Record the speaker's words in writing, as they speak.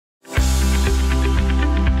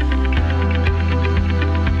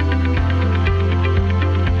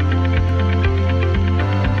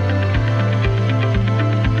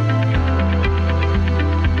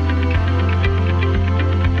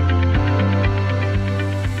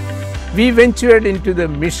We ventured into the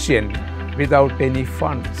mission without any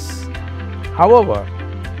funds. However,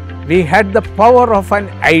 we had the power of an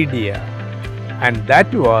idea, and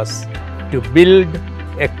that was to build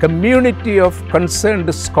a community of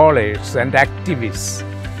concerned scholars and activists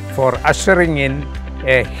for ushering in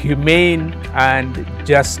a humane and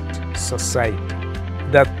just society.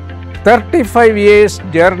 The 35 years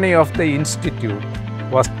journey of the Institute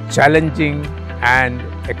was challenging and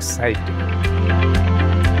exciting.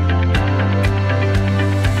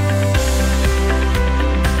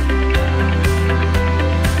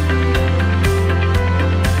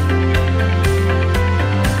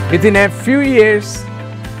 Within a few years,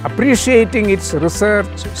 appreciating its research,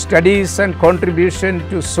 studies and contribution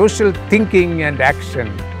to social thinking and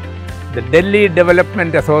action, the Delhi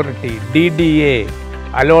Development Authority (DDA)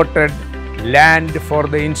 allotted land for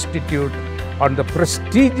the Institute on the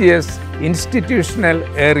prestigious institutional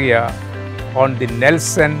area on the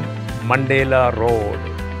Nelson Mandela Road.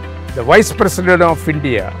 The Vice President of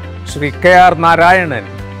India, Shri K.R. Narayanan,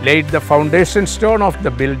 laid the foundation stone of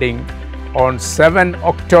the building on 7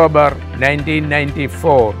 October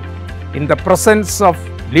 1994 in the presence of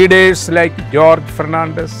leaders like George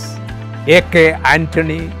Fernandez, A.K.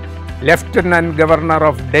 Antony, Lieutenant Governor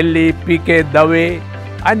of Delhi P.K. Dave,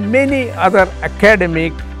 and many other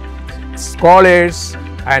academic, scholars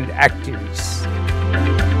and activists.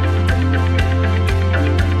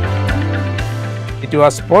 It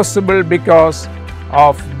was possible because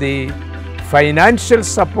of the financial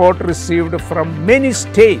support received from many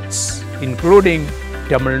states, including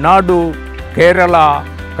Tamil Nadu, Kerala,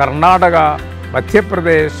 Karnataka, Madhya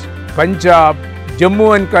Pradesh, Punjab,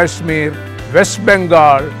 Jammu and Kashmir, West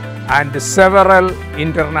Bengal, and several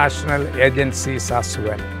international agencies as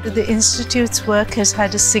well. The Institute's work has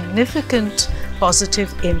had a significant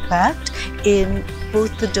positive impact in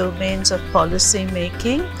both the domains of policy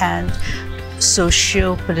making and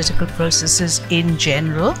socio-political processes in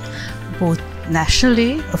general, both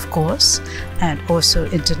nationally, of course, and also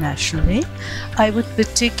internationally. I would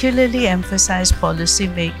particularly emphasize policy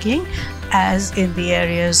making as in the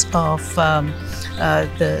areas of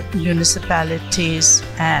the municipalities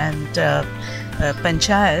and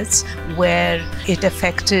panchayats, where it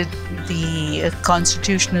affected the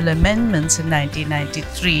constitutional amendments in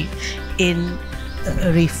 1993 in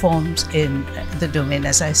reforms in the domain,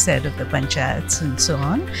 as I said, of the panchayats and so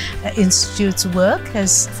on. Institute's work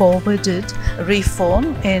has forwarded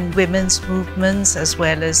reform in women's movements as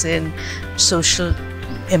well as in social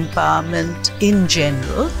empowerment in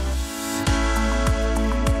general.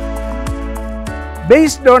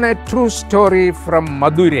 Based on a true story from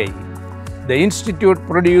Madurai, the Institute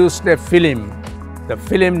produced a film. The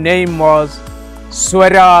film name was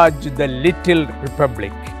Swaraj, the Little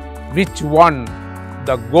Republic, which won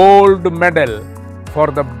the gold medal for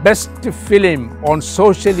the best film on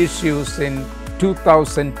social issues in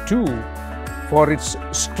 2002 for its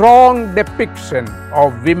strong depiction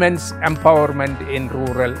of women's empowerment in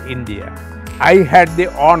rural India. I had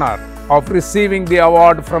the honor of receiving the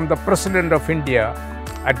award from the President of India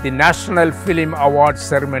at the National Film Awards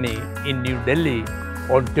ceremony in New Delhi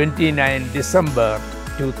on 29 December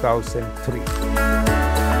 2003.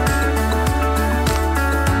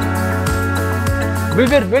 We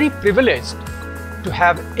were very privileged to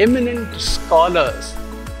have eminent scholars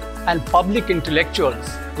and public intellectuals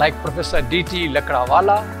like Professor D.T.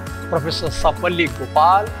 Lakdawala, Professor Sapalli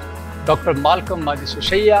Gopal, Dr. Malcolm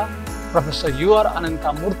Madhisusaiya, Professor U.R.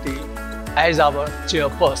 Anantamurthy as our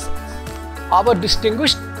chairpersons. Our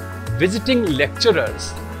distinguished visiting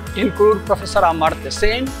lecturers include Professor Amartya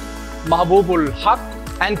Sen, Mahbubul Haq,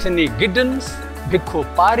 Anthony Giddens, Bhikkhu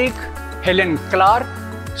Parikh, Helen Clark,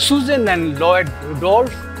 Susan and Lloyd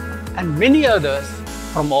Rudolph, and many others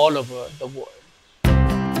from all over the world.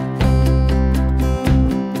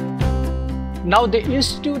 Now, the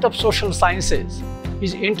Institute of Social Sciences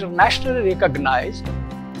is internationally recognized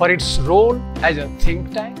for its role as a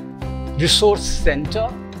think tank, resource center,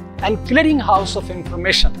 and clearinghouse of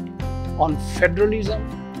information on federalism,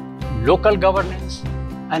 local governance,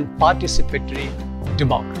 and participatory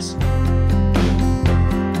democracy.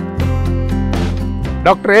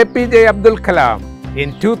 Dr. APJ Abdul Kalam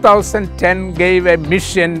in 2010 gave a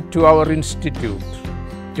mission to our institute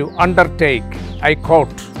to undertake, I quote,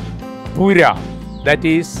 Pura, that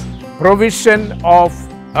is, provision of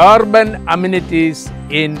urban amenities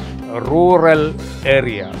in rural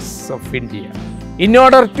areas of India. In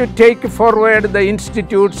order to take forward the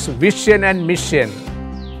Institute's vision and mission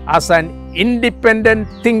as an independent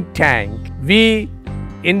think tank, we,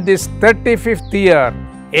 in this 35th year,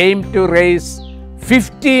 aim to raise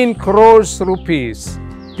 15 crores rupees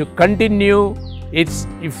to continue its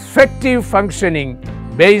effective functioning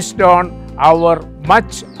based on our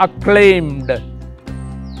much acclaimed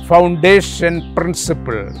foundation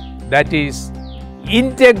principle, that is,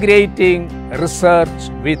 integrating research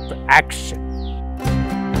with action.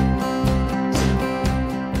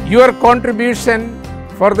 Your contribution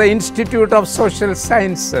for the Institute of Social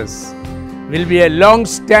Sciences will be a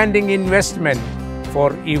long-standing investment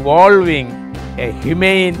for evolving a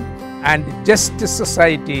humane and just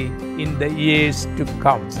society in the years to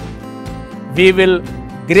come. We will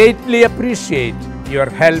greatly appreciate your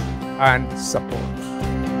help and support.